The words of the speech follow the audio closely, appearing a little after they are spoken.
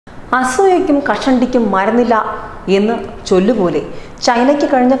അസൂയയ്ക്കും കഷണ്ടിക്കും മരുന്നില്ല എന്ന് ചൊല്ലുപോലെ ചൈനയ്ക്ക്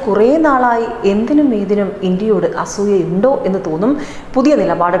കഴിഞ്ഞ കുറേ നാളായി എന്തിനും ഏതിനും ഇന്ത്യയോട് അസൂയയുണ്ടോ എന്ന് തോന്നും. പുതിയ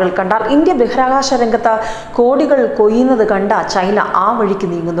നിലപാടുകൾ കണ്ടാൽ ഇന്ത്യ ബഹിരാകാശ രംഗത്ത് കോടികൾ കൊയ്യുന്നത് കണ്ട ചൈന ആ വഴിക്ക്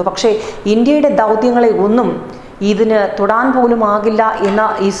നീങ്ങുന്നു. പക്ഷേ ഇന്ത്യയുടെ ദൗത്യങ്ങളെ ഒന്നും ഇതിന് തൊടാൻ പോലും ആകില്ല എന്ന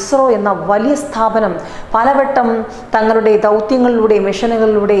ഇസ്രോ എന്ന വലിയ സ്ഥാപനം പലവട്ടം തങ്ങളുടെ ദൗത്യങ്ങളിലൂടെ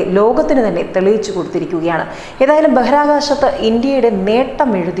മിഷനുകളിലൂടെ ലോകത്തിന് തന്നെ തെളിയിച്ചു കൊടുത്തിരിക്കുകയാണ്. ഏതായാലും ബഹിരാകാശത്ത് ഇന്ത്യയുടെ നേട്ടം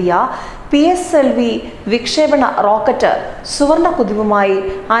എഴുതിയ PSLV വിക്ഷേപണ റോക്കറ്റ് സുവർണ കുതിവുമായി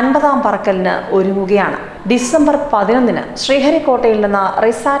 50ാം പറക്കലിന് ഒരുങ്ങുകയാണ്. ഡിസംബർ 11-ന് ശ്രീഹരിക്കോട്ടയിൽ നിന്ന്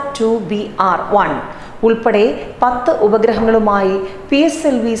റിസാറ്റ് 2BR-1 ഉൾപ്പെടെ 10 ഉപഗ്രഹങ്ങളുമായി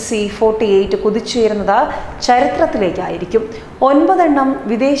PSLV C-48 കുതിച്ചുയരുന്നത് ചരിത്രത്തിലേക്കായിരിക്കും. 9 എണ്ണം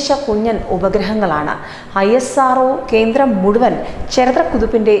വിദേശ കുഞ്ഞൻ ഉപഗ്രഹങ്ങളാണ്. ISRO കേന്ദ്രം മുഴുവൻ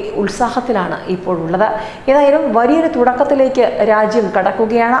ചരിത്രക്കുതിപ്പിൻ്റെ ഉത്സാഹത്തിലാണ് ഇപ്പോഴുള്ളത്. ഏതായാലും വലിയൊരു തുടക്കത്തിലേക്ക് രാജ്യം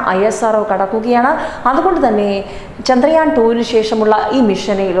കടക്കുകയാണ്, ISRO കടക്കുകയാണ്. അതുകൊണ്ട് തന്നെ ചന്ദ്രയാൻ 2-ന് ശേഷമുള്ള ഈ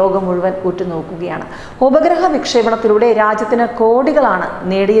മിഷനെ ലോകം മുഴുവൻ ഉറ്റുനോക്കുകയാണ്. ഉപഗ്രഹ വിക്ഷേപണത്തിലൂടെ രാജ്യത്തിന് കോടികളാണ്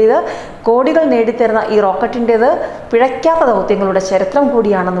നേടിയത്. കോടികൾ നേടിത്തരുന്ന ഈ റോക്കറ്റിൻ്റേത് പിഴയ്ക്കാത്ത ദൗത്യങ്ങളുടെ ചരിത്രം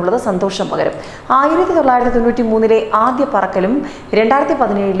കൂടിയാണെന്നുള്ളത് സന്തോഷം പകരും. 1993-ലെ ആദ്യ പറക്കലും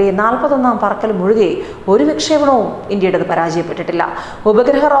 2017-ലെ 41ാം പറക്കലും ഒഴികെ ഒരു വിക്ഷേപണവും ഇന്ത്യയുടേത് പരാജയപ്പെട്ടിട്ടില്ല.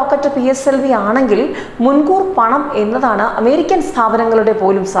 ഉപഗ്രഹ റോക്കറ്റ് PSLV ആണെങ്കിൽ മുൻകൂർ പണം എന്നതാണ് അമേരിക്കൻ സ്ഥാപനങ്ങളുടെ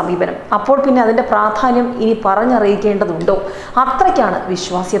പോലും സമീപനം. അപ്പോൾ പിന്നെ അതിൻ്റെ പ്രാധാന്യം ഇനി പറഞ്ഞറിയിക്കേണ്ടതുണ്ടോ? അത്രയ്ക്കാണ്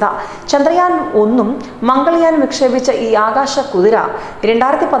വിശ്വാസ്യത. ചന്ദ്രയാൻ 1-ഉം മംഗൾയാനും വിക്ഷേപിച്ച ഈ ആകാശ കുതിര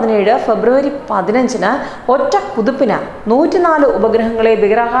 2017 ഫെബ്രുവരി 15-ന് ഒറ്റ കുതിപ്പിന് 104 ഉപഗ്രഹങ്ങളെ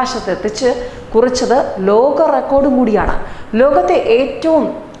ബഹിരാകാശത്തെത്തിച്ച് കുറിച്ചത് ലോക റെക്കോർഡും കൂടിയാണ്. ലോകത്തെ ഏറ്റവും,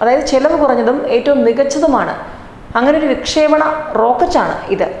 അതായത് ചെലവ് കുറഞ്ഞതും ഏറ്റവും മികച്ചതുമാണ് അങ്ങനെ ഒരു വിക്ഷേപണ റോക്കറ്റാണ്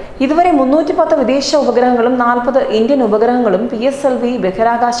ഇത്. ഇതുവരെ 310 വിദേശ ഉപഗ്രഹങ്ങളും 40 ഇന്ത്യൻ ഉപഗ്രഹങ്ങളും PSLV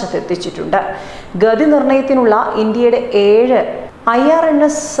ബഹിരാകാശത്തെത്തിച്ചിട്ടുണ്ട്. ഗതി നിർണയത്തിനുള്ള ഇന്ത്യയുടെ 7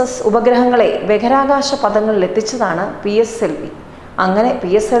 IRNSS ഉപഗ്രഹങ്ങളെ ബഹിരാകാശ പദങ്ങളിൽ എത്തിച്ചതാണ് PSLV. അങ്ങനെ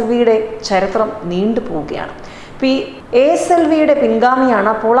PSLVയുടെ ചരിത്രം നീണ്ടുപോവുകയാണ്. ASLVയുടെ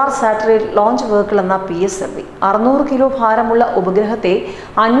പിൻഗാമിയാണ് പോളാർ സാറ്റലൈറ്റ് ലോഞ്ച് വെഹിക്കിൾ എന്ന PSLV. 600 കിലോ ഭാരമുള്ള ഉപഗ്രഹത്തെ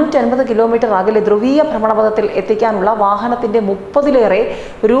 550 കിലോമീറ്റർ അകലെ ധ്രുവീയ ഭ്രമണപഥത്തിൽ എത്തിക്കാനുള്ള വാഹനത്തിന്റെ 30-ലേറെ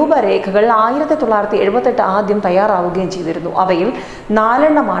രൂപരേഖകൾ 1978 ആദ്യം തയ്യാറാവുകയും ചെയ്തിരുന്നു. അവയിൽ 4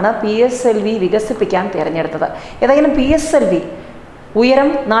 എണ്ണമാണ് PSLV വികസിപ്പിക്കാൻ തിരഞ്ഞെടുത്തത്. ഏതായാലും PSLV ഉയരം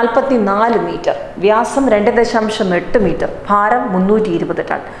 44 മീറ്റർ, വ്യാസം 2.8 മീറ്റർ, ഭാരം 320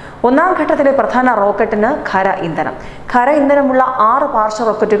 ടൺ. 1-ാം ഘട്ടത്തിലെ പ്രധാന റോക്കറ്റിന് ഖര ഇന്ധനം. ഖര ഇന്ധനമുള്ള 6 പാർശ്വ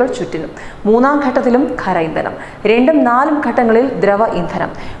റോക്കറ്റുകൾ ചുറ്റിനും. 3-ാം ഘട്ടത്തിലും ഖര ഇന്ധനം. 2ഉം 4ഉം ഘട്ടങ്ങളിൽ ദ്രവ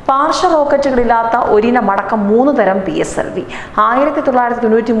ഇന്ധനം. പാർശ്വ റോക്കറ്റുകളില്ലാത്ത ഒരിനമടക്കം 3 തരം PSLV.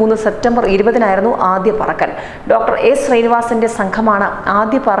 1993 സെപ്റ്റംബർ 20-നായിരുന്നു ആദ്യ പറക്കൽ. Doctor A. ശ്രീനിവാസന്റെ സംഘമാണ്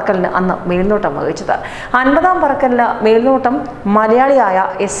ആദ്യ പറക്കലിന് അന്ന് മേൽനോട്ടം വഹിച്ചത്. 50ാം പറക്കലിന് മേൽനോട്ടം മലയാളിയായ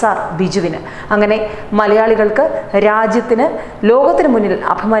SR ബിജുവിന്. അങ്ങനെ മലയാളികൾക്ക്, രാജ്യത്തിന്, ലോകത്തിന് മുന്നിൽ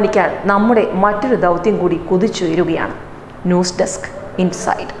അഭിമാനിക്കാൻ നമ്മുടെ മറ്റൊരു ദൗത്യം കൂടി കുതിച്ചുയരുകയാണ്. News desk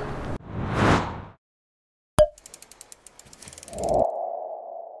inside.